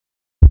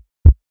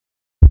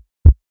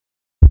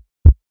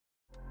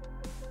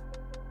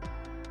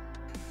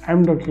I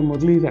am Dr.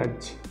 Murali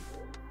Raj.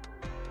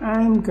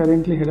 I am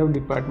currently head of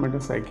Department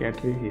of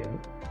Psychiatry here,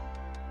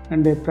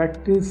 and I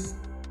practice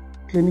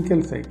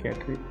clinical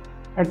psychiatry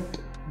at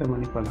the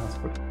Manipal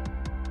Hospital.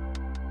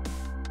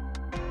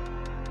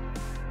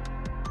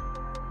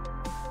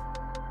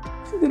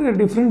 So there are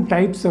different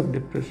types of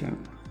depression.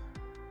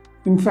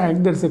 In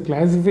fact, there is a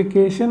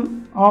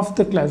classification of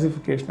the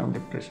classification of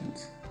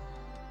depressions.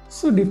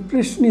 So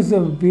depression is a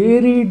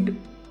varied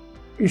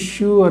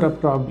issue or a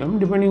problem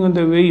depending on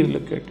the way you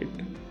look at it.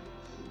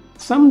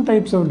 Some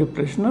types of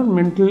depression are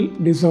mental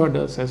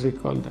disorders, as we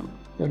call them.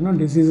 They are not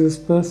diseases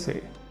per se.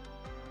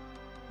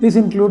 This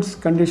includes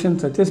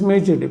conditions such as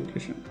major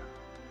depression,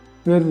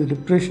 where the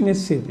depression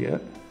is severe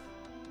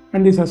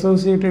and is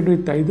associated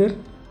with either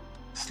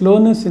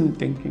slowness in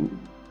thinking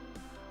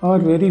or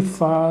very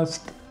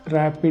fast,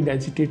 rapid,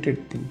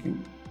 agitated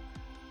thinking,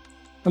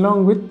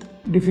 along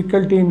with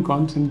difficulty in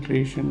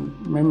concentration,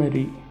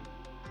 memory,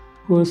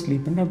 poor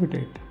sleep and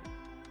appetite.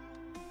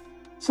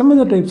 Some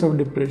other types of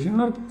depression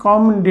are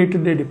common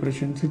day-to-day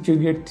depressions which you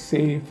get,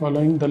 say,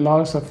 following the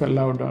loss of a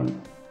loved one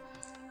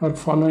or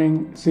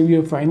following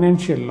severe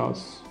financial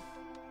loss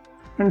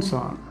and so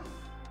on.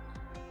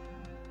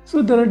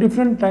 So there are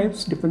different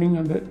types depending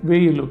on the way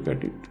you look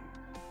at it.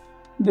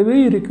 The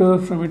way you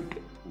recover from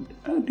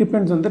it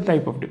depends on the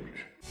type of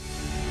depression.